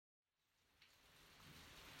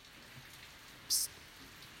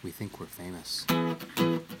We think we're famous.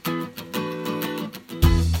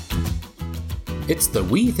 It's the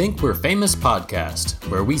We Think We're Famous podcast,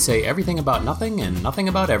 where we say everything about nothing and nothing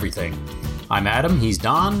about everything. I'm Adam, he's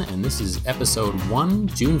Don, and this is episode 1,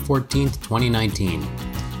 June 14th, 2019.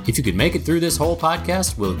 If you could make it through this whole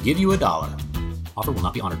podcast, we'll give you $1. Offer will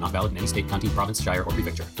not be honored, not valid in any state, county, province, shire, or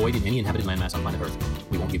prefecture. Void in any inhabited landmass on planet Earth.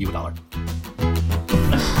 We won't give you $1.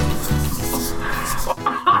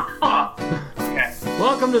 Okay.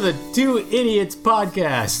 Welcome to the Two Idiots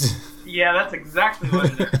podcast. Yeah, that's exactly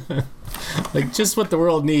what it is. Like, just what the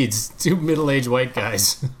world needs. Two middle-aged white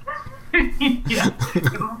guys. Yeah.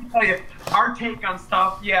 Let me tell you, our take on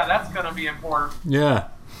stuff, yeah, that's going to be important. Yeah.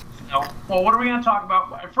 So, well, what are we going to talk about?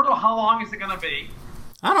 First of all, how long is it going to be?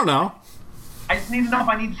 I don't know. I just need to know if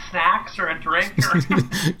I need snacks or a drink or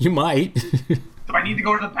You might. do I need to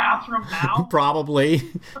go to the bathroom now?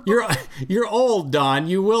 Probably. You're old, Don.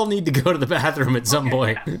 You will need to go to the bathroom at some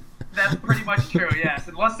point. Yeah. That's pretty much true, yes.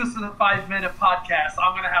 Unless this is a 5-minute podcast,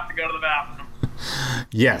 I'm going to have to go to the bathroom.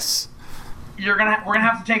 Yes. We're gonna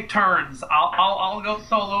have to take turns. I'll go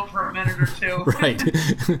solo for a minute or two. Right.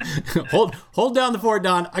 Hold down the fort,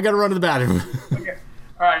 Don. I gotta run to the bathroom. Okay.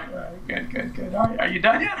 All right. Good. All right. Are you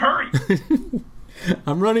done yet? Hurry.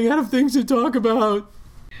 I'm running out of things to talk about.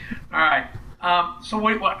 All right. So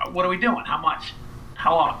what are we doing? How much?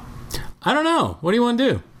 How long? I don't know. What do you want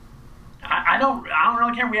to do? I don't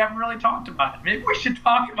really care. We haven't really talked about it. Maybe we should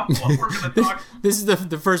talk about what we're going to talk about. This is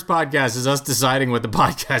the first podcast is us deciding what the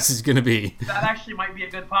podcast is going to be. That actually might be a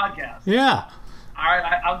good podcast. Yeah. All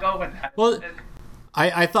right. I'll go with that. Well,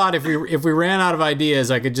 I thought if we ran out of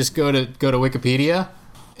ideas, I could just go to Wikipedia,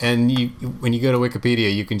 and when you go to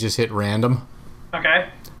Wikipedia, you can just hit random. Okay.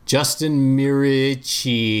 Justin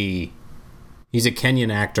Mirichi. He's a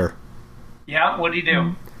Kenyan actor. Yeah. What did he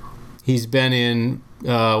do? He's been in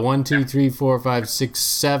 1, 2, 3, 4, 5, 6,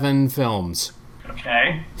 7 films.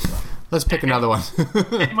 Okay. Let's pick another one.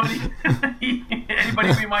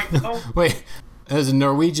 Anybody we might know? Wait, there's a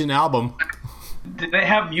Norwegian album. Did they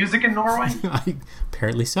have music in Norway?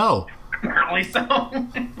 Apparently so. Apparently so.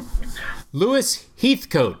 Lewis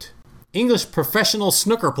Heathcote, English professional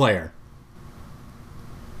snooker player.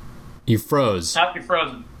 You froze. Happy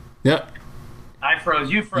frozen. Yep. I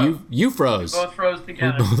froze. You froze. You froze. We both froze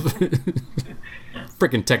together.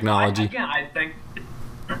 Freaking technology. I think.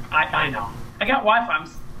 I know. I got Wi-Fi. I'm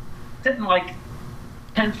sitting like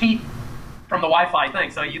 10 feet from the Wi-Fi thing,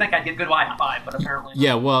 so you think I'd get good Wi-Fi, but apparently not.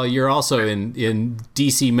 Yeah, well, you're also in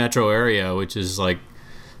DC metro area, which is like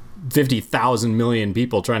 50,000 million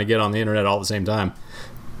people trying to get on the internet all at the same time.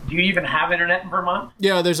 Do you even have internet in Vermont?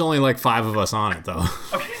 Yeah, there's only like 5 of us on it, though.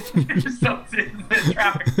 Okay, so the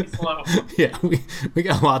traffic's slow. Yeah, we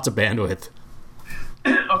got lots of bandwidth.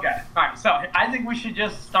 Okay, all right. So I think we should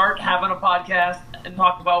just start having a podcast and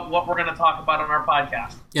talk about what we're going to talk about on our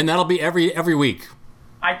podcast. And that'll be every week.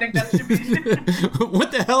 I think that should be.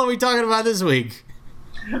 What the hell are we talking about this week?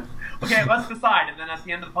 Okay, let's decide, and then at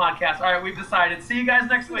the end of the podcast, all right, we've decided. See you guys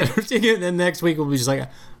next week. And then next week we'll be just like,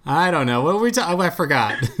 I don't know, what were we talking? I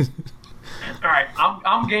forgot. All right,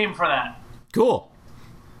 I'm game for that. Cool.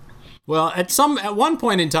 Well, at one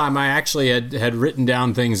point in time, I actually had written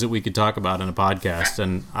down things that we could talk about in a podcast,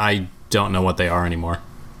 and I don't know what they are anymore.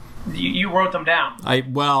 You wrote them down.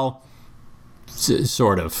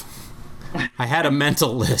 Sort of. I had a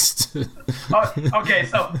mental list. Oh, okay,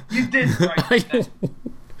 so you did write them down.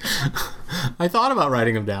 I thought about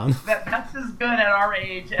writing them down. That's as good at our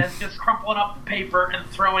age as just crumpling up the paper and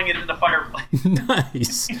throwing it in the fireplace.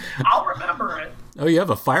 Nice. I'll remember it. Oh, you have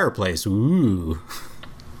a fireplace. Ooh.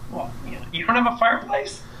 Well, you don't have a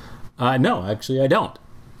fireplace? No, actually, I don't.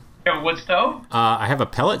 You have a wood stove? I have a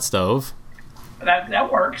pellet stove.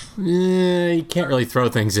 That works. You can't really throw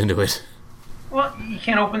things into it. Well, you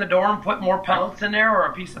can't open the door and put more pellets in there or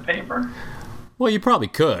a piece of paper? Well, you probably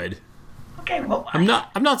could. Okay, well... I'm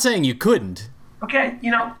not saying you couldn't. Okay,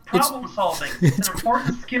 problem solving. It's an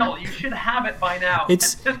important skill. You should have it by now.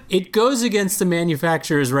 It goes against the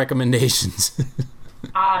manufacturer's recommendations.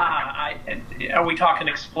 Are we talking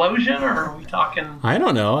explosion, or are we talking... I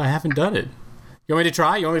don't know. I haven't done it. You want me to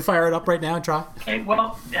try? You want me to fire it up right now and try? Okay,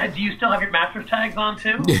 well, do you still have your mattress tags on,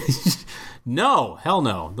 too? No, hell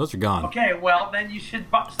no. Those are gone. Okay, well, then you should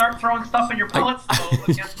start throwing stuff in your pellet stove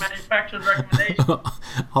against manufacturer's recommendations.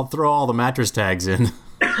 I'll throw all the mattress tags in.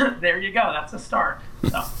 There you go. That's a start.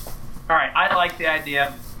 So, all right, I like the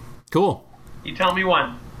idea. Cool. You tell me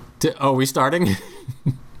when. Are we starting?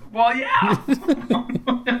 Well, yeah.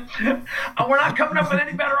 We're not coming up with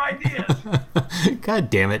any better ideas. God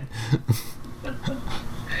damn it.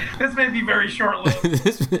 This may be very short-lived.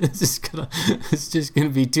 It's just gonna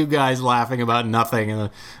be two guys laughing about nothing. And all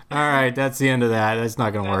right, that's the end of that. That's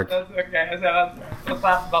not gonna work. That's okay. Let's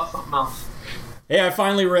laugh about something else. Hey, I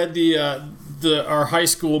finally read our high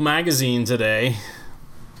school magazine today.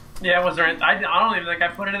 Yeah, was there? I don't even think I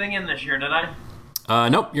put anything in this year, did I?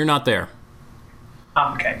 Nope, you're not there.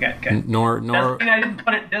 Oh, okay, good. Nor.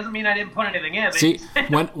 Doesn't mean I didn't put anything in. See,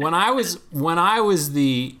 when I was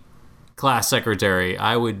the class secretary,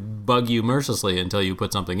 I would bug you mercilessly until you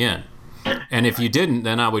put something in, and if you didn't,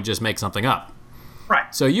 then I would just make something up.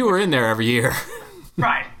 Right. So you were in there every year.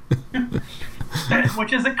 Right.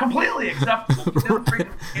 Which is completely acceptable. You don't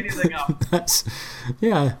freaking make anything up.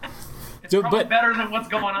 Yeah. It's probably better than what's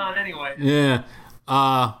going on anyway. Yeah.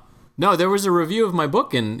 No, there was a review of my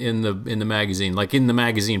book in the magazine, like in the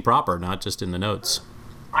magazine proper, not just in the notes.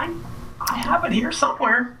 I have it here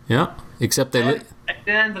somewhere. Yeah, except it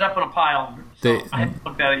ended up in a pile, so I haven't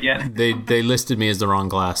looked at it yet. They listed me as the wrong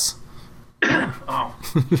class. Oh,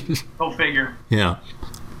 go figure. Yeah.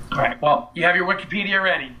 All right. Well, you have your Wikipedia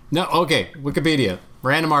ready. No. Okay. Wikipedia.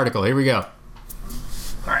 Random article. Here we go.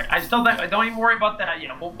 All right. Don't even worry about that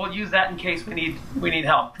yet. We'll use that in case we need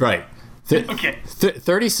help. Right. Okay.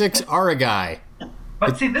 36 Aragai.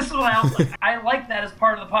 But see, this is what I also like. I like that as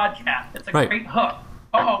part of the podcast. It's a great hook.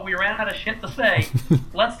 Oh, we ran out of shit to say.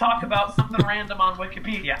 Let's talk about something random on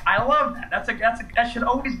Wikipedia. I love that. That should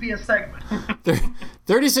always be a segment.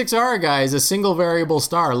 36 Aragai is a single variable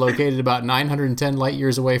star located about 910 light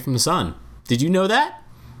years away from the sun. Did you know that?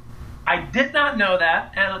 I did not know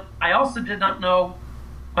that, and I also did not know.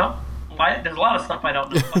 Well, there's a lot of stuff I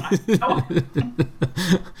don't know. But I know.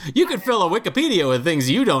 You could fill a Wikipedia with things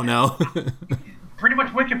you don't know. Pretty much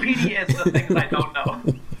Wikipedia is the things I don't know.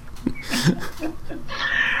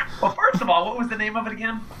 Well, first of all, what was the name of it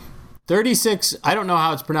again? 36. I don't know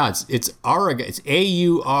how it's pronounced. It's Aragai. It's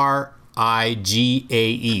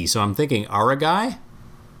Aurigae. So I'm thinking Aragai.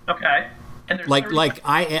 Okay. And there's like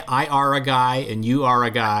I are a guy and you are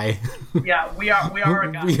a guy. Yeah, we are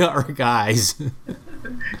a guy. We are guys.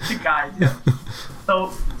 Guys. Yeah.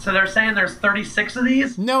 So they're saying there's 36 of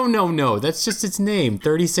these? No. That's just its name.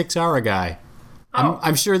 36 Aragai. Oh.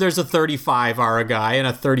 I'm sure there's a 35 Aragai and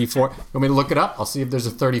a 34. You want me to look it up? I'll see if there's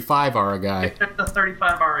a 35 Aragai. If there's a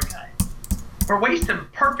 35 Aragai. We're wasting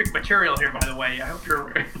perfect material here, by the way. I hope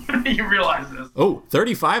you realize this. Oh,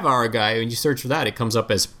 35 Aragai. When you search for that, it comes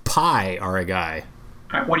up as pi Aragai.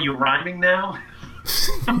 All right, what are you rhyming now? This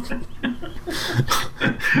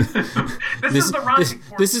is the rhyming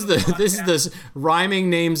portion. This is the rhyming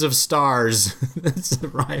names of stars. That's the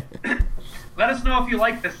rhyme. Let us know if you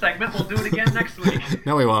like this segment. We'll do it again next week.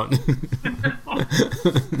 No, we won't.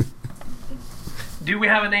 Do we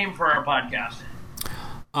have a name for our podcast?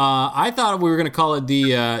 I thought we were going to call it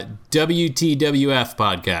the WTWF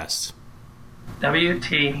podcast.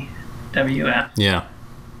 WTWF. Yeah.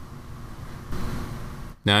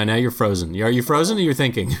 Now you're frozen. Are you frozen or you're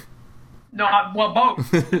thinking? No, well,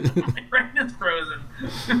 both. My brain is frozen.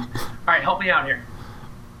 All right, help me out here.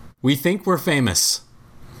 We think we're famous.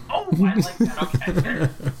 Oh, I like that. Okay.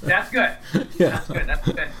 That's good. Yeah. That's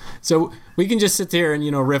good. So we can just sit here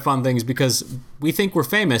and, riff on things because we think we're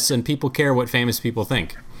famous and people care what famous people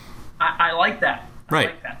think. I like that.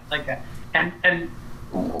 Right. I like that. And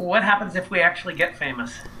what happens if we actually get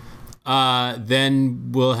famous?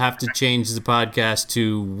 Then we'll have to change the podcast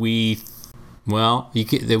to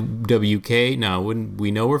the WK. No, wouldn't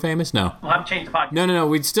we know we're famous? No. We'll have to change the podcast. No.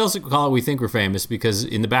 We'd still call it We Think We're Famous because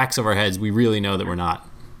in the backs of our heads, we really know that we're not.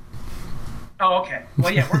 Oh, okay.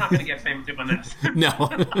 Well, yeah, we're not going to get famous doing this. No.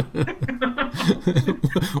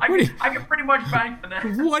 I can pretty much bank for that.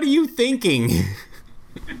 What are you thinking?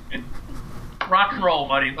 Rock and roll,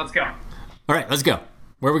 buddy. Let's go. All right, let's go.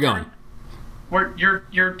 Where are we going?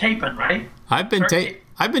 You're taping, right? I've been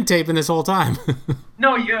taping this whole time.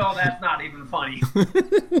 No, that's not even funny.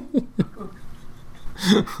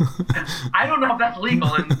 I don't know if that's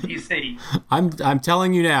legal in DC. I'm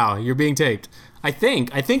telling you now, you're being taped. I think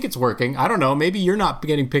it's working. I don't know. Maybe you're not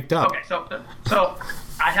getting picked up. Okay, so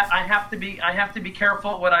I have to be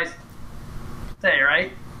careful what I say,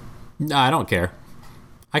 right? No, I don't care.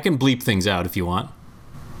 I can bleep things out if you want.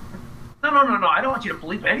 No. I don't want you to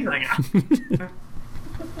bleep anything out.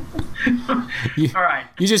 All right.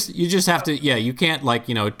 You just have to. Yeah, you can't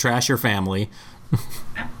trash your family.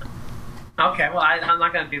 Okay, well I'm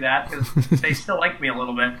not going to do that because they still like me a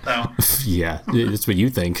little bit. So. Yeah, that's what you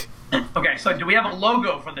think. Okay, so do we have a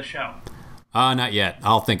logo for the show? Not yet.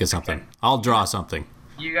 I'll think of something. Okay. I'll draw something.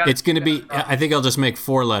 It's going to be. I think I'll just make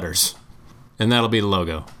 4 letters, and that'll be the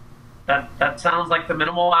logo. That sounds like the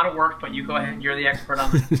minimal amount of work, but you go ahead. You're the expert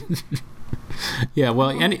on that. Yeah, well,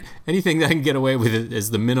 anything that I can get away with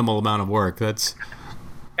is the minimal amount of work. That's...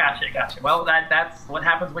 Gotcha. Well, that's what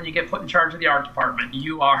happens when you get put in charge of the art department.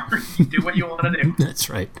 You do what you want to do. That's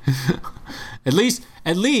right. At least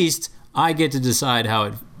I get to decide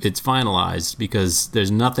how it's finalized, because there's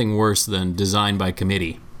nothing worse than design by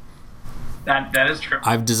committee. That is true.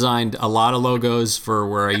 I've designed a lot of logos for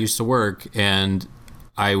where I used to work, and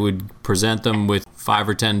I would present them with 5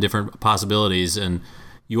 or 10 different possibilities, and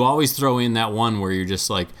you always throw in that one where you're just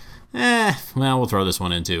like, well, we'll throw this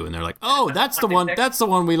one in too. And they're like, oh, that's the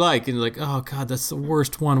one we like. And you're like, oh God, that's the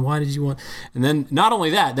worst one. Why did you want? And then not only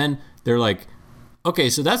that, then they're like, okay,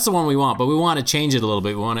 so that's the one we want, but we want to change it a little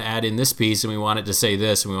bit. We want to add in this piece, and we want it to say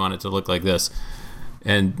this, and we want it to look like this.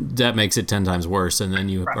 And that makes it 10 times worse, and then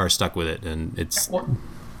you are stuck with it. And it's...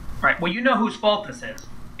 Right. Well, you know whose fault this is.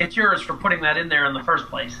 It's yours for putting that in there in the first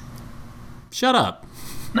place. Shut up.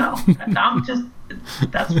 No,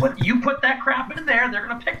 that's what you put that crap in there. They're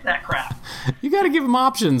gonna pick that crap. You got to give them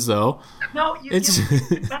options, though. No, you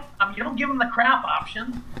don't give them the crap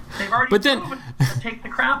option. They've already proven to take the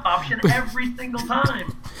crap option every single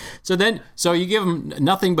time. So you give them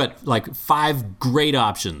nothing but like 5 great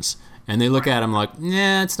options, and they look at them like,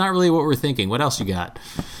 nah, it's not really what we're thinking. What else you got?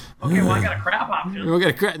 Okay, well, I got a crap option.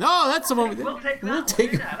 No, that's the one. We'll take that.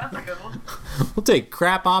 Yeah, that's a good one. We'll take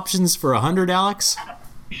crap options for 100, Alex.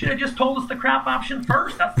 You should have just told us the crap option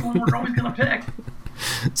first. That's the one we're always going to pick.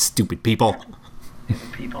 Stupid people.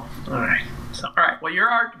 All right. Well, your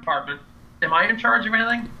art department. Am I in charge of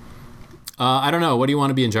anything? I don't know. What do you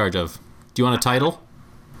want to be in charge of? Do you want a title?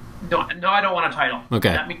 No, I don't want a title.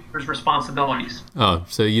 Okay. That means there's responsibilities. Oh,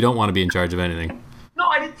 so you don't want to be in charge of anything? No,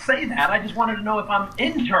 I didn't say that. I just wanted to know if I'm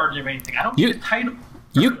in charge of anything. I don't need a title.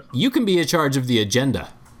 You can be in charge of the agenda.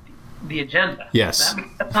 The agenda? Yes.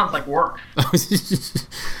 That sounds like work.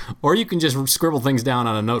 Or you can just scribble things down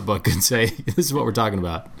on a notebook and say, "This is what we're talking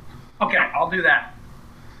about." Okay, I'll do that.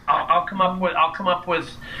 I'll come up with a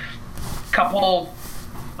couple.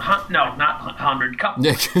 No, not 100. Couple.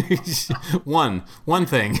 one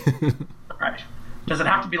thing. Right. Does it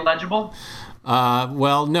have to be legible?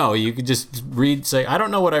 Well, no. You could just say, "I don't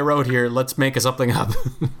know what I wrote here. Let's make something up."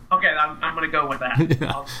 Okay, I'm going to go with that.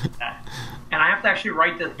 Yeah. I'll do that. And I have to actually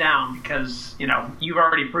write this down because, you've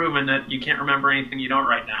already proven that you can't remember anything you don't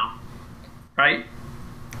write down. Right?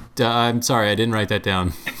 I'm sorry, I didn't write that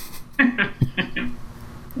down.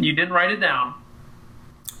 You didn't write it down?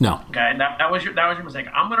 No. Okay, that was your mistake.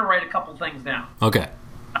 I'm going to write a couple things down. Okay.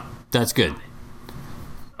 That's good.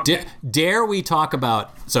 Okay. Dare we talk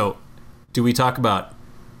about... So, do we talk about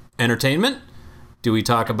entertainment? Do we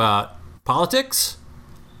talk about politics?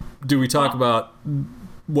 Do we talk about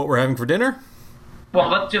what we're having for dinner? Well,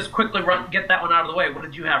 let's just quickly get that one out of the way. What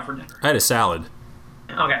did you have for dinner? I had a salad.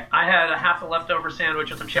 Okay. I had a half a leftover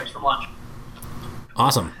sandwich and some chips for lunch.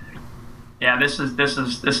 Awesome. Yeah, this is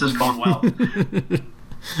going well.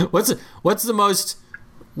 What's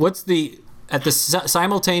the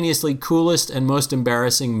simultaneously coolest and most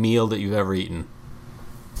embarrassing meal that you've ever eaten?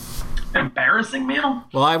 Embarrassing meal?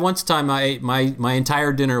 Well, I ate my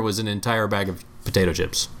entire dinner was an entire bag of potato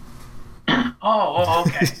chips. Oh,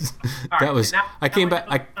 okay. That was I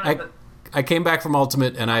came back from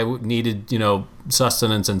Ultimate, and I needed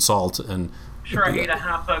sustenance and salt, and sure, I ate a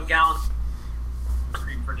half a gallon of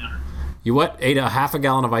cream for dinner. You what? Ate a half a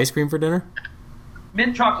gallon of ice cream for dinner?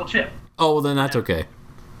 Mint chocolate chip. Oh, well, then that's okay.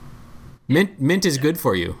 Mint is good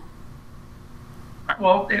for you.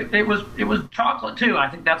 Well, it was chocolate too. I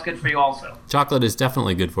think that's good for you also. Chocolate is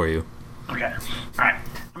definitely good for you. Okay. All right.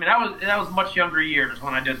 I mean, that was much younger years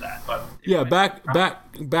when I did that, but yeah,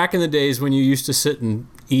 back in the days when you used to sit and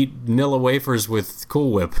eat Nilla wafers with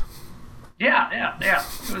Cool Whip. Yeah.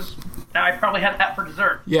 It was. I probably had that for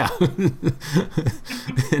dessert. Yeah,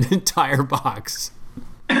 an entire box.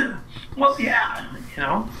 Well, yeah,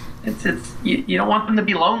 it's you don't want them to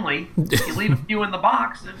be lonely. You leave a few in the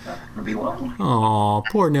box, they're going to be lonely. Oh,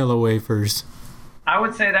 poor Nilla wafers. I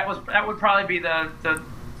would say that would probably be the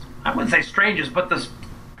I wouldn't say strangest, but this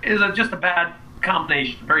is just a bad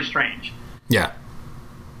combination. Very strange. Yeah.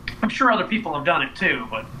 I'm sure other people have done it too,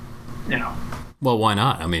 but Well, why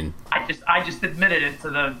not? I mean, I just admitted it to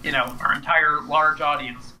the our entire large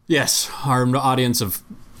audience. Yes, our audience of,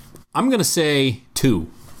 I'm going to say 2.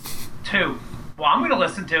 2. Well, I'm going to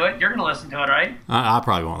listen to it. You're going to listen to it, right? I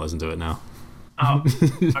probably won't listen to it now. Oh,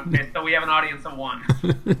 okay. So we have an audience of 1.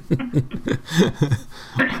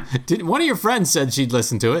 One of your friends said she'd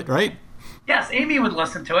listen to it, right? Yes, Amy would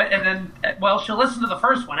listen to it, and then, she'll listen to the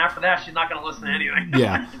first one. After that, she's not going to listen to anything.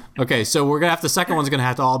 Yeah. Okay, so the second one's going to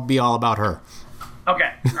have to be all about her.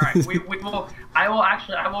 Okay. All right. We will. I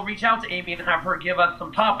will reach out to Amy and have her give us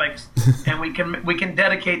some topics, and we can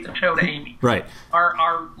dedicate the show to Amy. Right.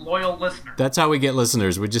 Our loyal listener. That's how we get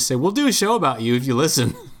listeners. We just say we'll do a show about you if you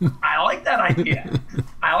listen. I like that idea.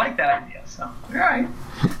 So, all right.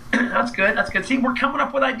 That's good. See, we're coming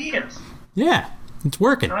up with ideas. Yeah, it's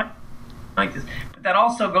working. I like this. But that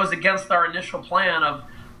also goes against our initial plan of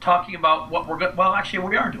talking about what we're going. Well, actually,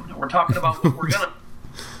 we are doing it. We're talking about what we're gonna.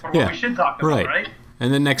 Or what we should talk about, right?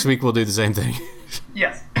 And then next week we'll do the same thing.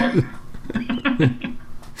 Yes.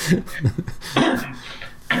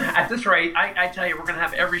 At this rate, I tell you, we're going to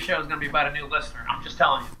have every show is going to be about a new listener. I'm just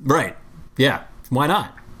telling you. Right. Yeah. Why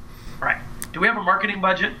not? Right. Do we have a marketing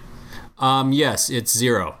budget? Yes, it's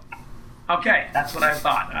 0. Okay, that's what I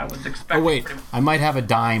thought. I was expecting. Oh wait, I might have a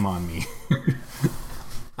dime on me.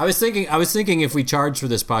 I was thinking if we charge for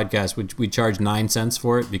this podcast, would we charge 9 cents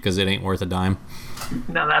for it because it ain't worth a dime?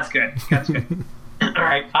 No, that's good. All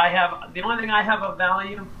right, the only thing I have of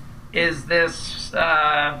value is this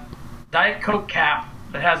Diet Coke cap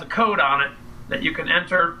that has a code on it that you can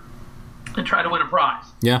enter and try to win a prize.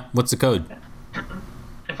 Yeah, what's the code?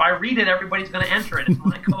 If I read it, everybody's going to enter it. It's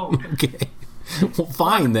my code. Okay. Well,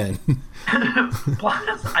 fine then.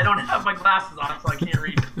 Plus, I don't have my glasses on, so I can't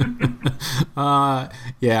read.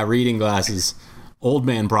 Yeah, reading glasses. Old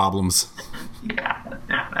man problems. Yeah,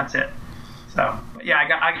 that's it. So, yeah,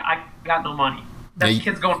 I got no money. That's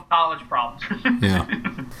kids going to college problems. Yeah.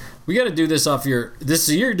 We got to do this off your.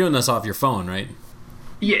 You're doing this off your phone, right?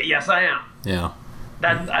 Yeah. Yes, I am. Yeah.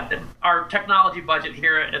 Our technology budget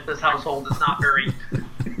here at this household is not very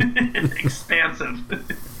expansive.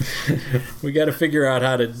 We got to figure out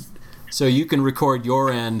how to. So you can record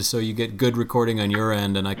your end, so you get good recording on your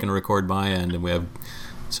end, and I can record my end, and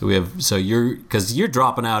because you're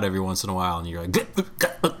dropping out every once in a while, and you're like,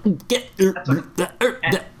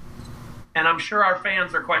 and I'm sure our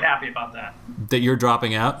fans are quite happy about that. That you're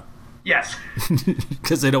dropping out? Yes.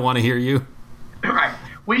 Because they don't want to hear you? Right.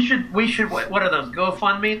 We should. What are those?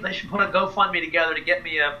 GoFundMe? They should put a GoFundMe together to get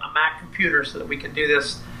me a Mac computer so that we can do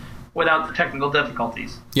this without the technical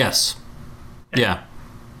difficulties. Yes. Yeah.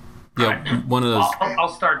 Yeah. Right. One of those. I'll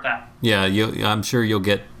start that. Yeah. I'm sure you'll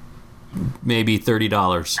get maybe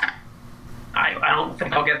 $30. I don't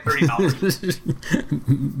think I'll get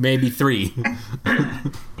 $30. Maybe 3.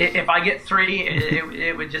 If I get 3,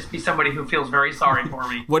 it would just be somebody who feels very sorry for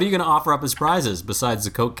me. What are you going to offer up as prizes besides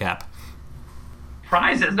the Coke cap?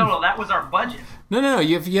 Prizes? No, that was our budget. No.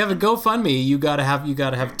 If you have a GoFundMe, you gotta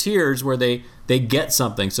have tiers where they get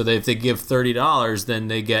something. So that if they give $30, then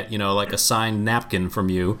they get like a signed napkin from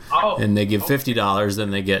you. Oh. And they give $50,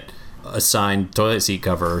 then they get a signed toilet seat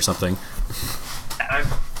cover or something.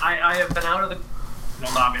 I have been out of the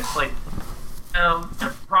field, obviously.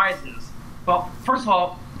 Prizes. Well, first of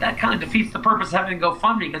all, that kind of defeats the purpose of having a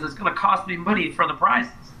GoFundMe because it's going to cost me money for the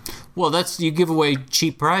prizes. Well, you give away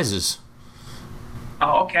cheap prizes.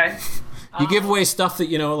 Oh, okay. You give away stuff that,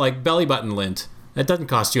 like belly button lint. That doesn't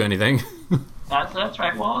cost you anything. That's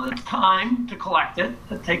right. Well, it's time to collect it.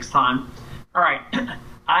 It takes time. All right.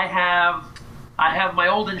 I have my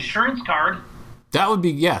old insurance card. That would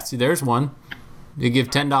be, see, there's one. You give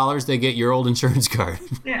 $10, they get your old insurance card.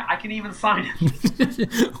 Yeah, I can even sign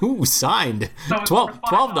it. Ooh, signed. So $12.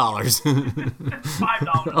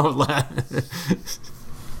 $5.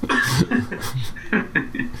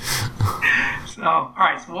 So, all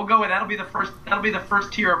right. So we'll go with that'll be the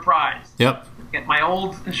first tier of prize. Yep. Get my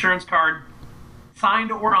old insurance card,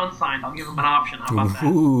 signed or unsigned. I'll give them an option. How about that?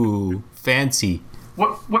 Ooh, fancy.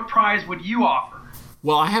 What prize would you offer?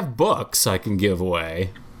 Well, I have books I can give away.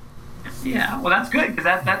 Yeah, well, that's good because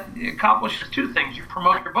that accomplishes 2 things. You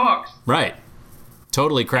promote your books. Right.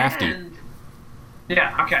 Totally crafty. And,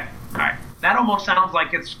 yeah. Okay. All right. That almost sounds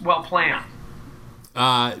like it's well planned.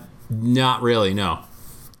 Not really. No.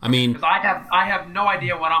 I mean, because I have no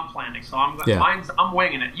idea what I'm planning, so I'm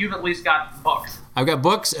winging it. You've at least got books. I've got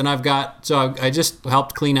books, and I just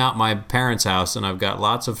helped clean out my parents' house, and I have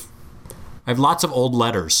lots of old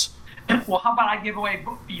letters. Well, how about I give away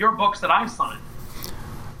your books that I've signed?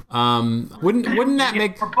 Wouldn't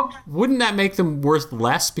that make them worth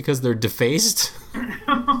less because they're defaced?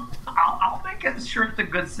 I'll make sure it's a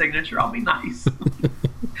good signature. I'll be nice.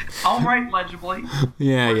 I'll write legibly.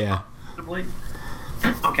 Yeah. Legibly.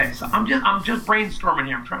 Okay, so I'm just brainstorming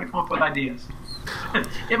here. I'm trying to come up with ideas.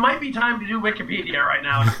 It might be time to do Wikipedia right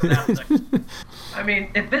now. I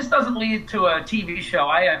mean, if this doesn't lead to a TV show,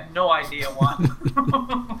 I have no idea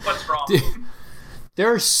what's wrong. Dude,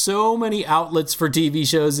 there are so many outlets for TV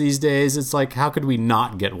shows these days. It's like, how could we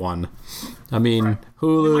not get one? I mean, right.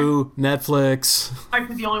 Hulu, Netflix. Might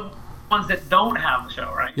be the only ones that don't have the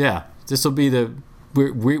show, right? Yeah, this will be the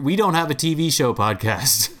We don't have a TV show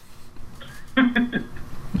podcast.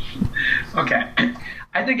 Okay.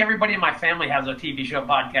 I think everybody in my family has a TV show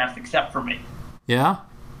podcast except for me. Yeah?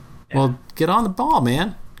 Well, get on the ball,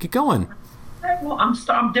 man. Get going. All right, well, I'm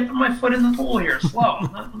dipping my foot in the pool here, slow.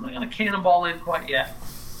 I'm not going to cannonball in quite yet.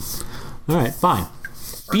 All right, fine.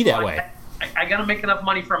 Be that way. I got to make enough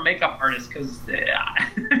money for a makeup artist because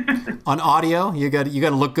on audio, you got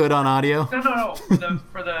to look good on audio. No.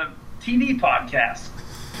 For the TV podcast.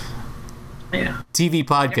 Yeah. TV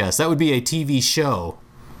podcast. That would be a TV show.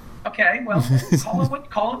 Okay, well,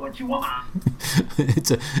 call it what you want.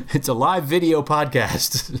 It's a live video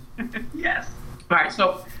podcast. Yes. All right.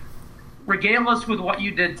 So, regale us with what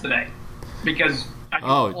you did today, because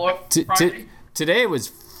today was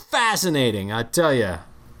fascinating. I tell you,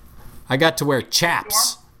 I got to wear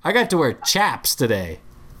chaps. I got to wear chaps today.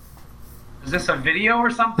 Is this a video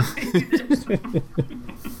or something?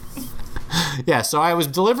 Yeah. So I was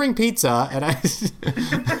delivering pizza, and I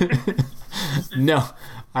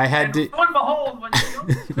had to. Lo and behold, when you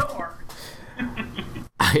open the door.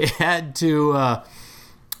 I had to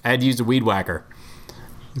use a weed whacker,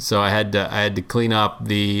 so I had to clean up all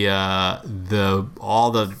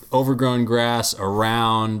the overgrown grass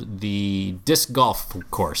around the disc golf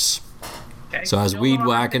course. Okay. So I was weed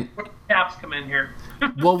whacking. Where the caps come in here.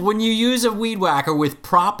 Well, when you use a weed whacker with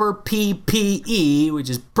proper PPE, which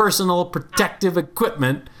is personal protective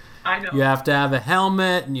equipment. I know. You have to have a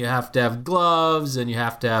helmet, and you have to have gloves, and you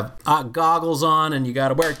have to have goggles on, and you got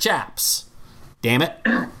to wear chaps. Damn it.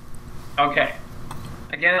 Okay.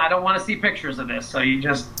 Again, I don't want to see pictures of this, so you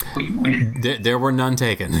just... There were none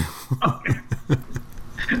taken. Okay.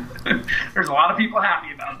 There's a lot of people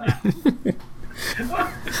happy about that.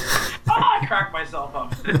 I cracked myself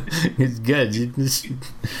up. It's good.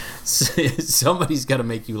 Somebody's got to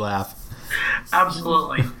make you laugh.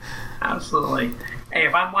 Absolutely. Hey,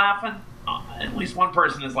 if I'm laughing, at least one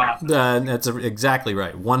person is laughing. That's exactly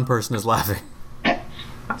right. One person is laughing.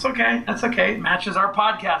 That's okay. It matches our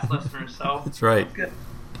podcast listeners, so that's right. That's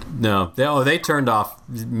good. No, they turned off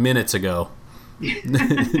minutes ago.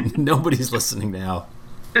 Nobody's listening now.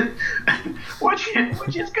 Which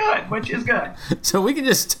is good. So we can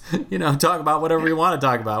just talk about whatever we want to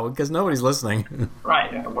talk about because nobody's listening.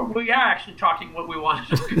 Right. We are actually talking what we want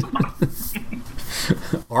to talk about.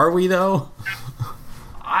 Are we though?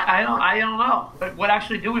 I don't know. But what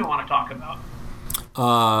actually do we want to talk about?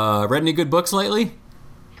 Read any good books lately?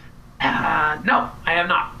 No, I have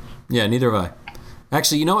not. Yeah, neither have I.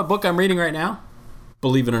 Actually, you know what book I'm reading right now?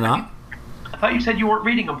 Believe it or not. I thought you said you weren't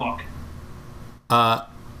reading a book. I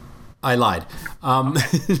lied.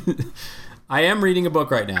 I am reading a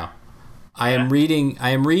book right now. I am reading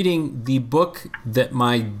the book that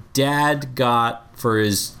my dad got for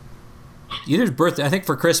his birthday, I think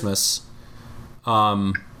for Christmas,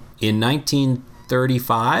 in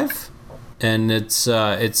 1935, and it's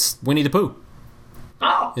Winnie the Pooh.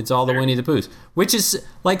 Oh, it's all the Winnie the Poohs, which is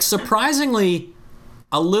like surprisingly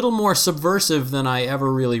a little more subversive than I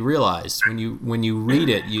ever really realized. When you read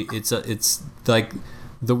it, it's like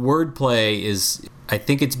the wordplay is. I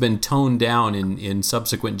think it's been toned down in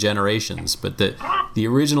subsequent generations, but the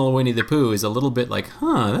original Winnie the Pooh is a little bit like,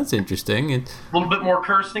 that's interesting. A little bit more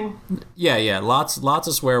cursing. Yeah, lots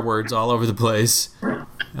of swear words all over the place.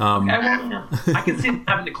 I can see him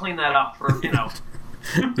having to clean that up for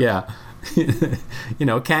Yeah.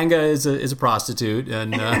 Kanga is a prostitute,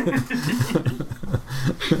 and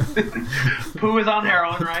Pooh is on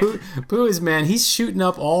heroin, right? Pooh is, man, he's shooting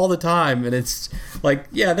up all the time, and it's like,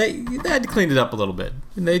 yeah, they had to clean it up a little bit,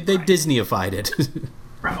 and they Disneyified it.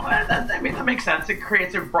 Right. Well, that makes sense. It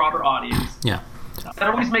creates a broader audience. Yeah. That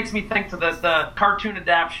always makes me think to the cartoon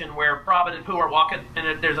adaptation where Robin and Pooh are walking,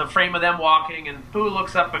 and there's a frame of them walking, and Pooh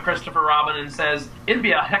looks up at Christopher Robin and says, "It'd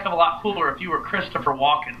be a heck of a lot cooler if you were Christopher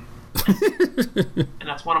Walken." And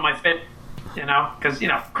that's one of my favorite, because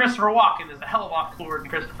Christopher Walken is a hell of a lot cooler than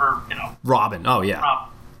Christopher, Robin. Oh yeah, Robin.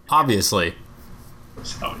 Obviously.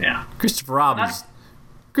 So yeah, Christopher Robin's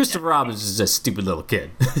just a stupid little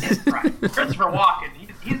kid. Right. Christopher Walken,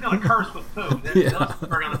 he's going to curse with Pooh. Those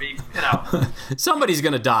are going to be, somebody's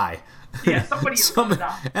going to die. Yeah, somebody's going to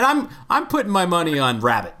die. And I'm putting my money on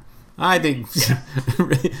Rabbit. I think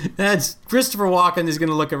that's Christopher Walken is going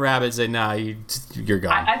to look at Rabbit and say, "Nah, you're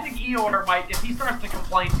gone." I think Eeyore might, if he starts to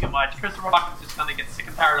complain too much, Christopher Walken's just going to get sick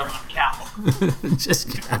and tired of him and cap him.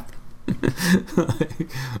 Just cap.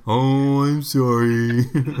 Oh, I'm sorry.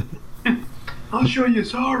 I'll show you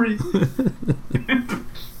sorry.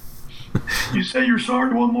 You say you're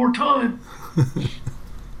sorry one more time.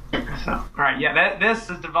 So, all right, yeah, this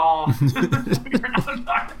is devolved.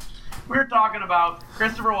 We're talking about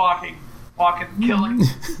Christopher Walken fucking killing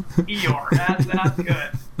Eeyore. That's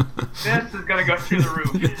good. This is going to go through the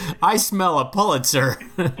roof. I smell a Pulitzer.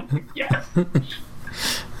 Yes.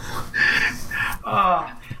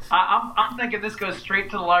 I'm thinking this goes straight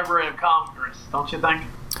to the Library of Congress, don't you think?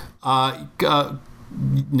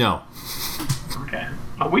 No. Okay.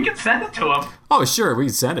 Well, we can send it to them. Oh, sure, we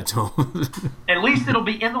can send it to them. At least it'll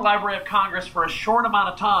be in the Library of Congress for a short amount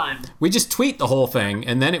of time. We just tweet the whole thing,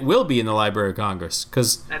 and then it will be in the Library of Congress,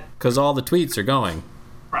 because all the tweets are going.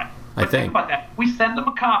 Right. I think about that. We send them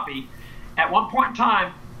a copy. At one point in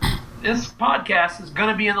time, this podcast is going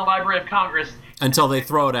to be in the Library of Congress. Until they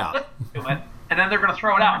throw it out. And then they're going to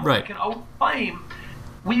throw it out. Right. We can claim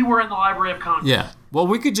we were in the Library of Congress. Yeah. Well,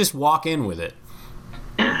 we could just walk in with it.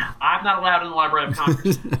 I'm not allowed in the Library of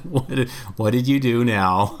Congress. What did you do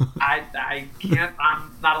now? I can't.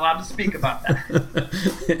 I'm not allowed to speak about that.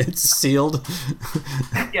 It's sealed.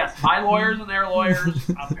 Yes, my lawyers and their lawyers.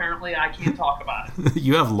 Apparently, I can't talk about it.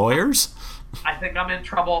 You have lawyers? I think I'm in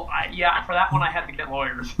trouble. For that one, I had to get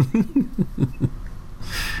lawyers.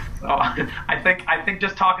 So I think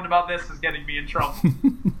just talking about this is getting me in trouble.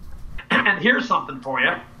 And here's something for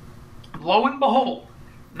you. Lo and behold,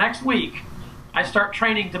 next week, I start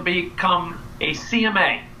training to become a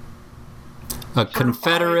CMA. A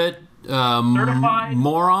Confederate certified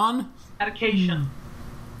moron? Medication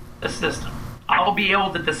assistant. I will be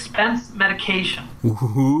able to dispense medication.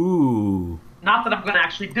 Ooh. Not that I'm going to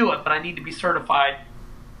actually do it, but I need to be certified.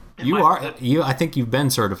 I think you've been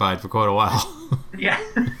certified for quite a while. Yeah.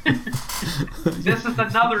 This is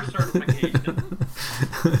another certification.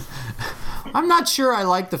 I'm not sure I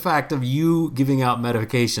like the fact of you giving out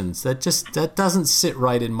medications. That doesn't sit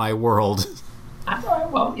right in my world. That's all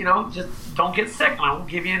right. Well, just don't get sick and I won't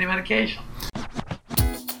give you any medication.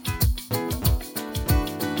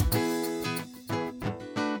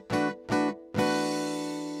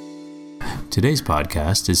 Today's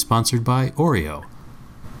podcast is sponsored by Oreo.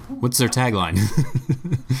 What's their tagline?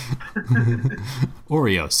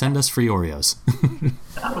 Oreo, send us free Oreos.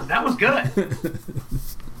 That was good.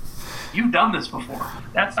 You've done this before.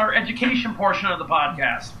 That's our education portion of the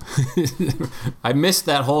podcast. I missed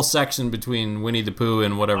that whole section between Winnie the Pooh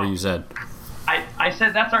and whatever you said. I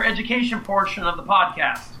said that's our education portion of the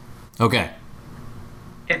podcast. Okay.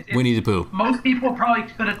 Winnie the Pooh. Most people probably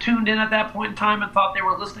could have tuned in at that point in time and thought they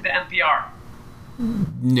were listening to NPR.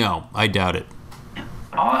 No, I doubt it.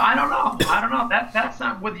 Oh, I don't know. That's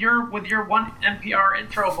not with your one NPR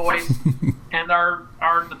intro voice and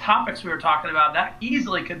the topics we were talking about. That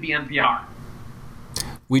easily could be NPR.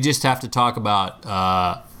 We just have to talk about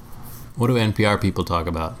what do NPR people talk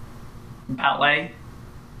about? Ballet.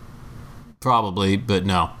 Probably, but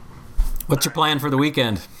no. What's your plan for the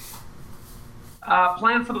weekend?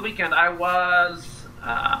 Plan for the weekend. I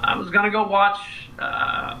was gonna go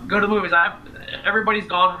go to the movies. Everybody's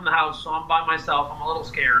gone from the house, so I'm by myself. I'm a little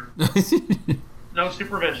scared. No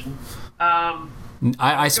supervision.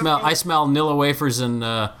 I smell Nilla wafers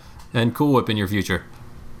and Cool Whip in your future.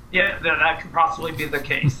 Yeah, that could possibly be the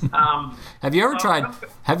case. Have you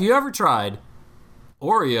ever tried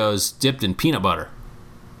Oreos dipped in peanut butter?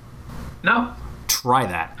 No. Try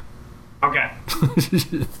that. Okay.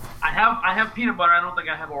 I have peanut butter. I don't think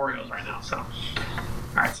I have Oreos right now. So, all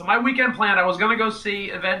right. So my weekend plan, I was going to go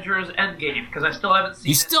see Avengers Endgame because I still haven't seen it.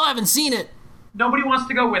 You still haven't seen it? Nobody wants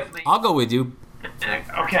to go with me. I'll go with you.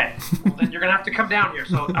 Okay. Well, then you're going to have to come down here.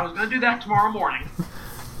 So I was going to do that tomorrow morning.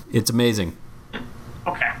 It's amazing.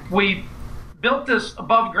 Okay. We built this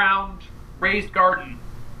above ground raised garden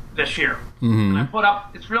this year. Mm-hmm. And I put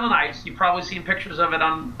up, it's really nice. You've probably seen pictures of it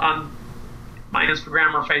on my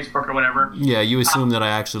Instagram or Facebook or whatever. Yeah, you assume that I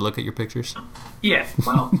actually look at your pictures? Yeah,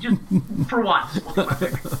 well, just for once.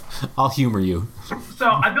 I'll humor you. So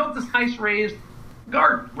I built this nice raised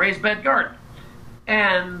bed garden.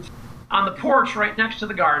 And on the porch right next to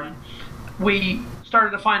the garden, we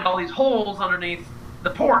started to find all these holes underneath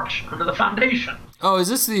the porch, under the foundation. Oh, is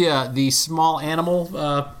this the small animal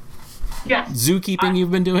yes. zookeeping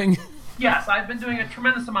you've been doing? Yes, I've been doing a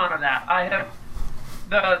tremendous amount of that. I have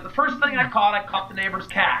the first thing I caught the neighbor's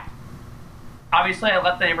cat. Obviously, I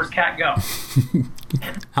let the neighbor's cat go.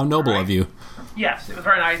 How noble of you. Yes, it was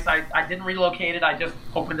very nice. I didn't relocate it. I just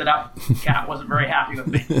opened it up. The cat wasn't very happy with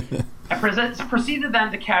me. I proceeded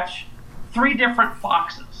then to catch 3 different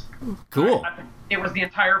foxes. Cool. It was the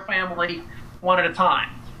entire family, one at a time.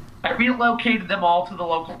 I relocated them all to the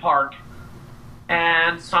local park.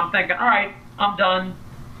 And so I'm thinking, all right, I'm done.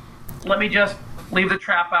 Let me just leave the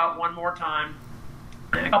trap out one more time.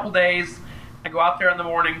 In a couple days, I go out there in the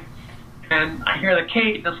morning, and I hear the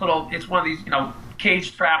cage. It's one of these,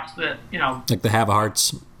 cage traps that, like the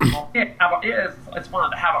Have-A-Hearts. It's one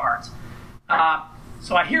of the Have-A-Hearts.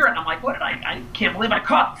 So I hear it, and I'm like, I can't believe I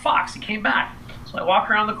caught the fox. He came back. So I walk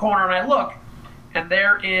around the corner, and I look, and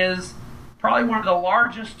there is probably one of the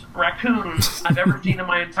largest raccoons I've ever seen in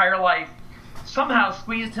my entire life. Somehow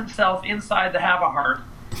squeezed himself inside the Havahart,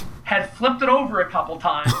 had flipped it over a couple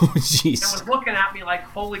times, Oh, jeez. and was looking at me like,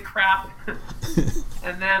 holy crap.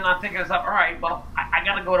 And then I think I was like, all right, well, I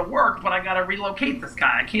got to go to work, but I got to relocate this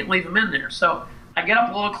guy. I can't leave him in there. So I get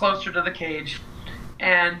up a little closer to the cage,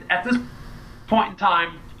 and at this point in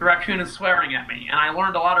time, the raccoon is swearing at me, and I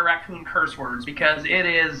learned a lot of raccoon curse words because it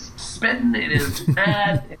is spitting, it is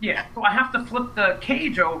bad. Yeah, so I have to flip the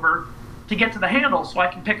cage over to get to the handle so I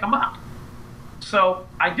can pick him up. So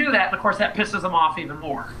I do that, and of course that pisses him off even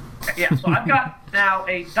more. Yeah, so I've got now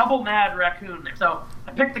a double mad raccoon there. So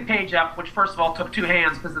I picked the cage up, which first of all took 2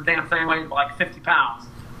 hands because the damn thing weighed like 50 pounds.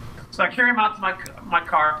 So I carry him out to my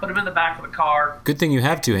car, put him in the back of the car. Good thing you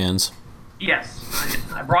have 2 hands. Yes,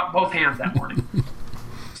 I brought both hands that morning.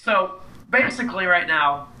 So basically right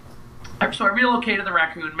now, so I relocated the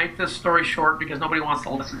raccoon, make this story short because nobody wants to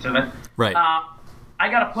listen to it. Right. I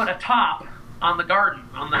got to put a top on the garden,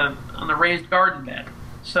 on the raised garden bed.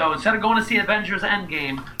 So instead of going to see Avengers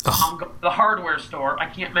Endgame, I'm going to the hardware store. I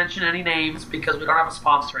can't mention any names because we don't have a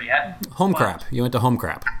sponsor yet. Home crap. You went to Home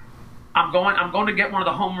Crap. I'm going to get one of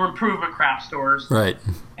the home improvement crap stores. Right.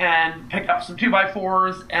 And pick up some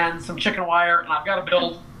 2x4s and some chicken wire, and I've got to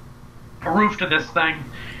build a roof to this thing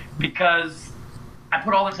because I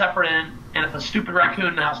put all this effort in, and if a stupid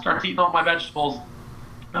raccoon now starts eating all my vegetables,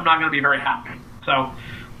 I'm not going to be very happy. So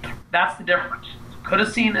that's the difference. Could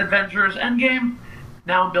have seen Avengers Endgame.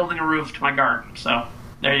 Now I'm building a roof to my garden. So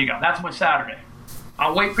there you go. That's my Saturday.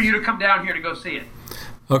 I'll wait for you to come down here to go see it.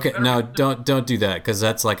 Okay, no, don't do that because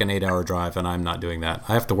that's like an 8-hour drive, and I'm not doing that.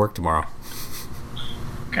 I have to work tomorrow.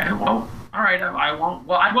 Okay, well, all right, I won't.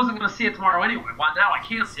 Well, I wasn't going to see it tomorrow anyway. Well, now I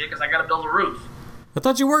can't see it because I got to build a roof. I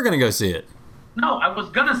thought you were going to go see it. No, I was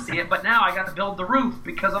going to see it, but now I got to build the roof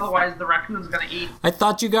because otherwise the raccoon's going to eat. I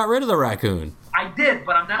thought you got rid of the raccoon. I did,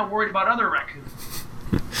 but I'm now worried about other raccoons.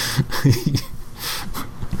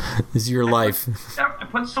 This is your life. I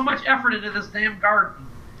put so much effort into this damn garden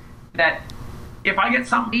that if I get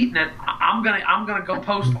something eating it, I'm gonna go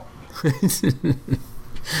postal.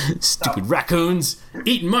 Stupid raccoons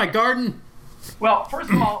eating my garden. Well, first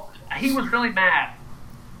of all, he was really mad,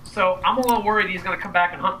 so I'm a little worried he's gonna come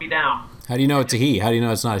back and hunt me down. How do you know it's a he? How do you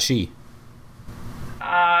know it's not a she?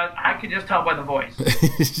 I could just tell by the voice.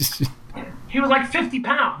 He was like 50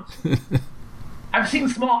 pounds. I've seen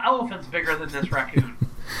small elephants bigger than this raccoon.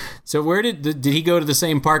 So where did he go to the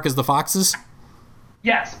same park as the foxes?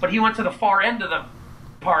 Yes, but he went to the far end of the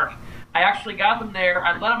park. I actually got them there.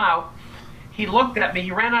 I let him out. He looked at me.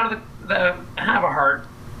 He ran out of the Havahart.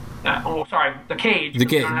 The cage. The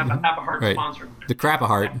cage. We don't have a Havahart right. sponsor. The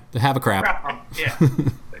Crap-a-Heart. The Have-a-Crap. Crap-a-Heart, yeah.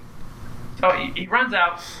 So he runs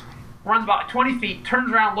out, runs about 20 feet,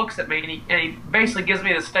 turns around, looks at me, and he basically gives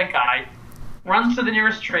me the stink eye, runs to the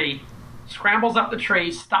nearest tree, scrambles up the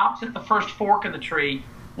tree, stops at the first fork in the tree,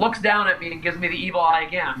 looks down at me and gives me the evil eye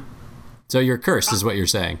again. So you're cursed is what you're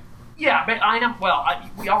saying. Yeah, but I am, well,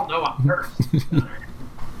 we all know I'm cursed.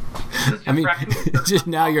 I mean, just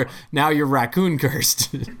now you're raccoon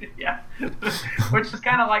cursed. Yeah, which is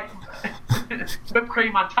kind of like whipped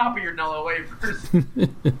cream on top of your Nilla wafers.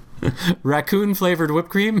 Raccoon flavored whipped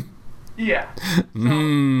cream? Yeah. So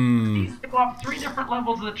he's to go up 3 different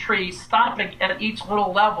levels of the tree, stopping at each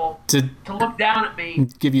little level to look down at me.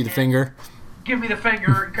 Give you the finger. Give me the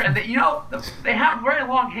finger. You know, they have very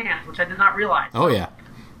long hands, which I did not realize. Oh yeah.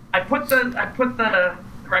 I put the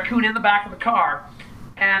raccoon in the back of the car,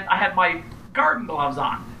 and I had my garden gloves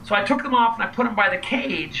on. So I took them off and I put them by the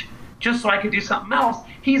cage just so I could do something else.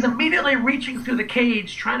 He's immediately reaching through the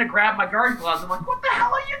cage trying to grab my garden gloves. I'm like, what the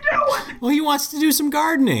hell are you doing? Well, he wants to do some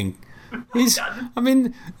gardening. I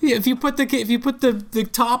mean, if you put the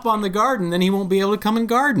top on the garden, then he won't be able to come and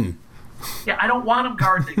garden. Yeah, I don't want him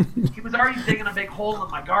gardening. He was already digging a big hole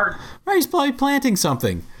in my garden. Right, he's probably planting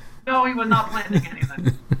something. No, he was not planting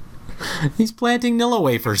anything. He's planting Nilla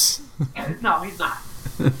wafers. No, he's not.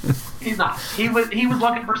 He's not. He was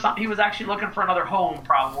looking for something. He was actually looking for another home,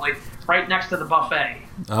 probably right next to the buffet.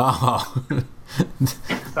 Oh.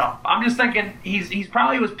 So I'm just thinking he's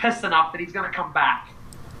probably was pissed enough that he's going to come back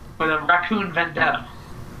with a raccoon vendetta.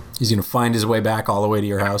 He's going to find his way back all the way to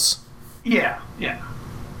your house. Yeah.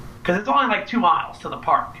 Because it's only like 2 miles to the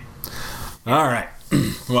park. All right.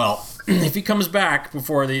 Well, if he comes back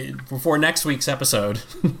before next week's episode,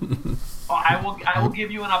 I will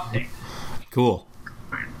give you an update. Cool.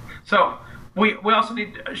 So we also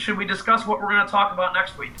should we discuss what we're going to talk about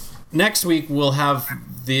next week? Next week we'll have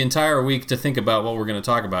the entire week to think about what we're going to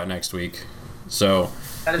talk about next week. So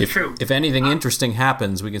that is true. If anything interesting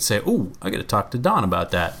happens, we can say, "Ooh, I got to talk to Don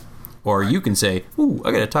about that," or you can say, "Ooh,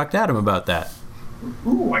 I got to talk to Adam about that."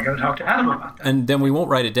 Ooh, I got to talk to Adam about that. And then we won't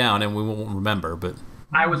write it down, and we won't remember. But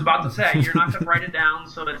I was about to say, you're not going to write it down,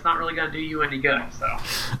 so it's not really going to do you any good. So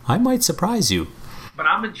I might surprise you. But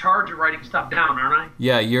I'm in charge of writing stuff down, aren't I?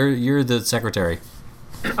 Yeah, you're the secretary.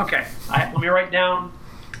 Okay, let me write down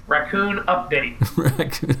raccoon update.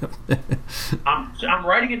 Raccoon update. I'm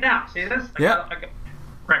writing it down. See this? Yeah.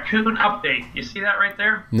 Raccoon update. You see that right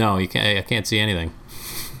there? No, you can't. I can't see anything.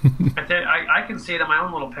 I can see it in my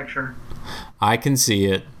own little picture. I can see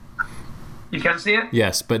it. You can see it?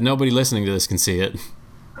 Yes, but nobody listening to this can see it.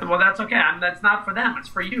 Well, that's okay. That's not for them. It's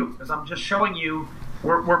for you, because I'm just showing you.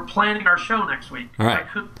 We're planning our show next week. All right.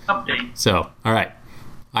 Raccoon update. So, all right.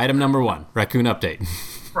 Item number 1, raccoon update.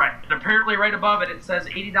 Right, and apparently right above it says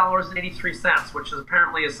 $80.83, which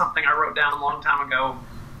apparently is something I wrote down a long time ago.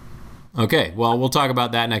 Okay, well, we'll talk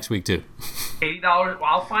about that next week too. $80. Well,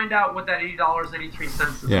 I'll find out what that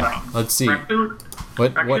 $80.83 is about. Let's see. Raccoon.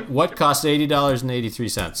 What cost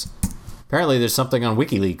 $80.83? Apparently, there's something on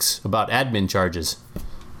WikiLeaks about admin charges.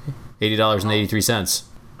 $80.83.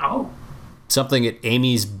 Oh. Something at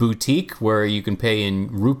Amy's Boutique where you can pay in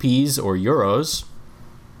rupees or euros.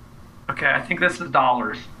 Okay, I think this is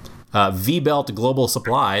dollars. V-Belt Global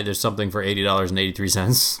Supply, there's something for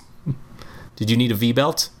 $80.83. Did you need a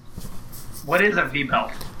V-Belt? What is a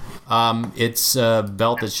V-belt? It's a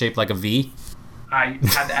belt that's shaped like a V. I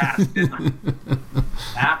had to ask, didn't I?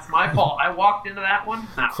 That's my fault. I walked into that one.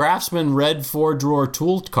 No. Craftsman Red 4-drawer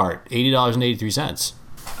tool cart, $80.83.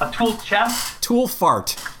 A tool chest? Tool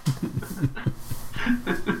fart.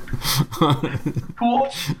 Tool?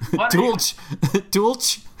 What? Toolch.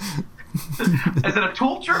 Is it a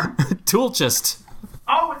toolcher? Tool chest.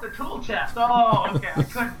 Oh, it's a tool chest. Oh, okay. I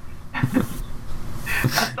couldn't.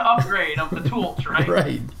 That's the upgrade of the toolch, right?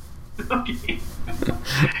 Right. Okay.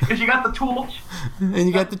 Because you got the toolch. And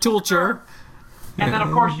you got the toolcher. And then,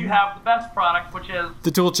 of course, you have the best product, which is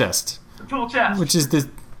the tool chest. The tool chest. Which is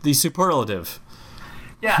the superlative.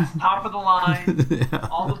 Yes, top of the line. Yeah.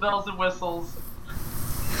 All the bells and whistles.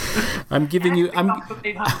 I'm giving you. I'm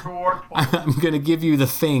 800 reward points. I'm gonna give you the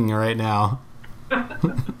thing right now.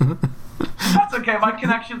 That's okay. My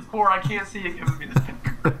connection's poor. I can't see you giving me the thing.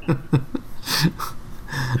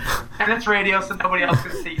 And it's radio, so nobody else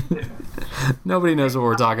can see you. Nobody knows what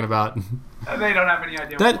we're talking about. They don't have any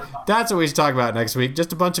idea what we're talking about. That's what we should talk about next week.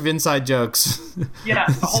 Just a bunch of inside jokes.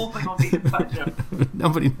 Yes, the whole thing will be inside jokes.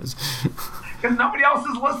 Nobody knows. Because nobody else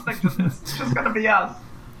is listening to this. It's just going to be us.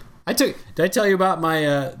 Did I tell you about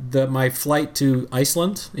my flight to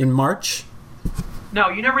Iceland in March? No,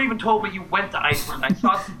 you never even told me you went to Iceland. I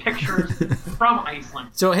saw some pictures from Iceland.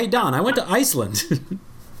 So hey Don, I went to Iceland.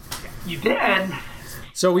 You did?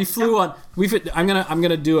 So we flew on. I'm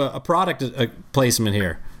gonna do a product placement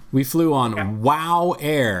here. We flew on WOW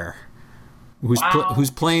Air,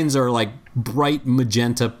 whose planes are like bright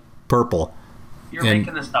magenta purple. You're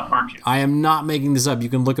making this up, aren't you? I am not making this up. You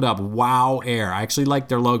can look it up. WOW Air. I actually like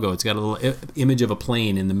their logo. It's got a little image of a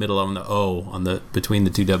plane in the middle on the O between the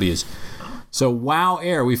two W's. So WOW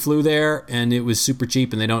Air, we flew there, and it was super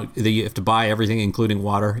cheap. And you have to buy everything, including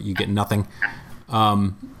water. You get nothing.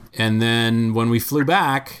 And then when we flew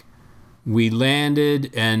back, we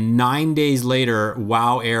landed, and 9 days later,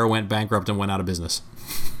 WOW Air went bankrupt and went out of business.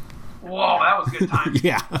 Whoa, that was good time.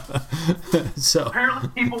 Yeah. So apparently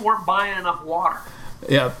people weren't buying enough water.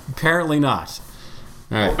 Yeah, apparently not.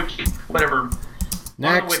 All right. Whatever.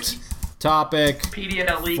 Next topic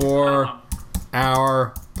for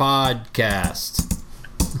our podcast.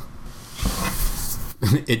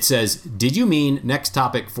 It says, did you mean next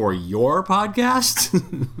topic for your podcast?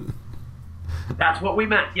 That's what we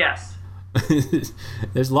meant, yes.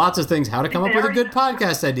 There's lots of things. How to come up with a good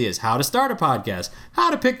podcast ideas. How to start a podcast. How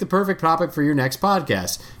to pick the perfect topic for your next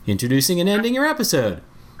podcast. Introducing and ending your episode.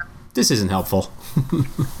 This isn't helpful.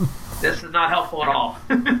 This is not helpful at all.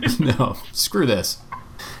 No, screw this.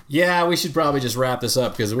 Yeah, we should probably just wrap this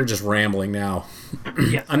up because we're just rambling now.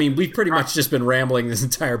 Yes. I mean, we've pretty much just been rambling this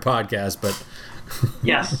entire podcast, but...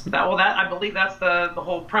 Yes, I believe that's the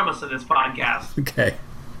whole premise of this podcast. Okay.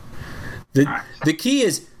 The key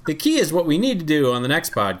is what we need to do on the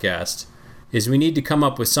next podcast is we need to come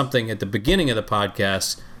up with something at the beginning of the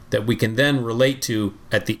podcast that we can then relate to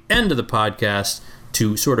at the end of the podcast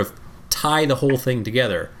to sort of tie the whole thing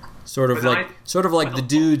together. Sort of like the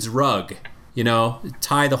dude's rug,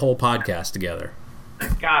 tie the whole podcast together.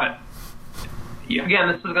 Got it. Again,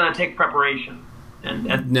 this is going to take preparation.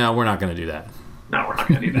 And no, we're not going to do that. No, we're not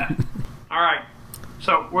going to do that. All right.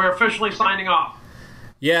 So we're officially signing off.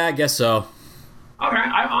 Yeah, I guess so. Okay,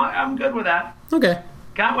 I'm good with that. Okay.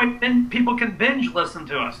 That way, then people can binge listen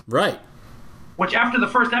to us. Right. Which, after the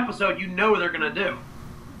first episode, you know they're going to do.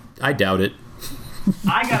 I doubt it.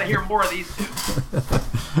 I got to hear more of these two.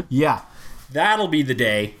 Yeah. That'll be the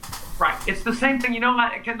day. Right. It's the same thing,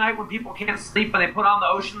 at night when people can't sleep and they put on the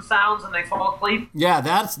ocean sounds and they fall asleep. Yeah,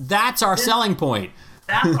 that's our selling point.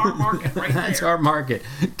 That's our market right there. That's our market.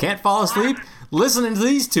 Can't fall asleep? Listening to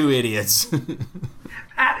these two idiots.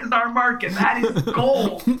 That is our market. That is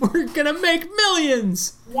gold. We're going to make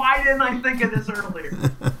millions. Why didn't I think of this earlier?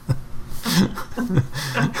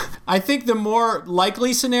 I think the more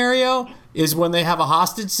likely scenario is when they have a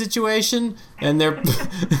hostage situation and they're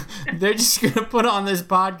just going to put on this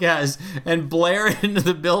podcast and blare it into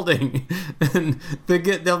the building, and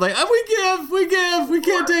they'll like, oh, we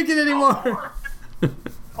can't take it anymore.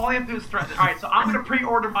 All you have to do is threaten. All right, so I'm going to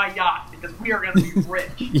pre-order my yacht because we are going to be rich.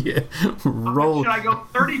 Yeah, roll. Should I go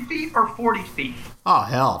 30 feet or 40 feet? Oh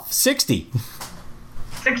hell, 60.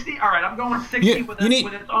 60? All right, I'm going 60 with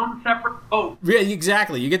its own separate boat. Yeah,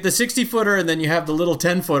 exactly. You get the 60-footer, and then you have the little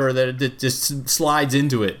 10-footer that just slides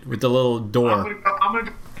into it with the little door. I'm going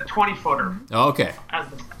to go the 20-footer. Okay. All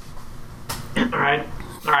right.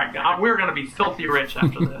 We're going to be filthy rich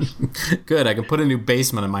after this. Good. I can put a new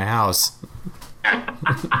basement in my house.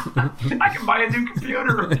 I can buy a new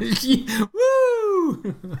computer.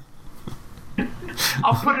 Woo!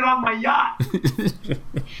 I'll put it on my yacht.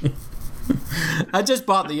 I just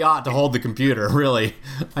bought the yacht to hold the computer, really.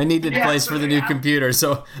 I needed a place for the new computer,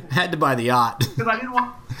 so I had to buy the yacht. Because I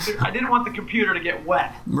didn't want the computer to get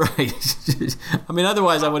wet. Right. I mean,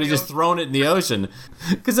 otherwise I would have just thrown it in the ocean.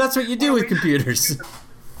 Because that's what you do with computers.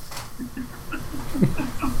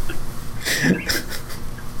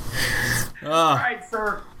 All right,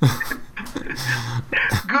 sir.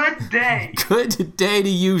 Good day. Good day to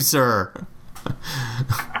you, sir.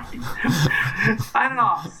 Signing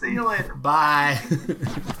off. See you later. Bye.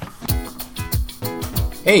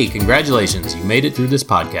 Hey, congratulations. You made it through this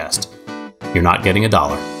podcast. You're not getting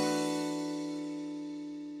 $1.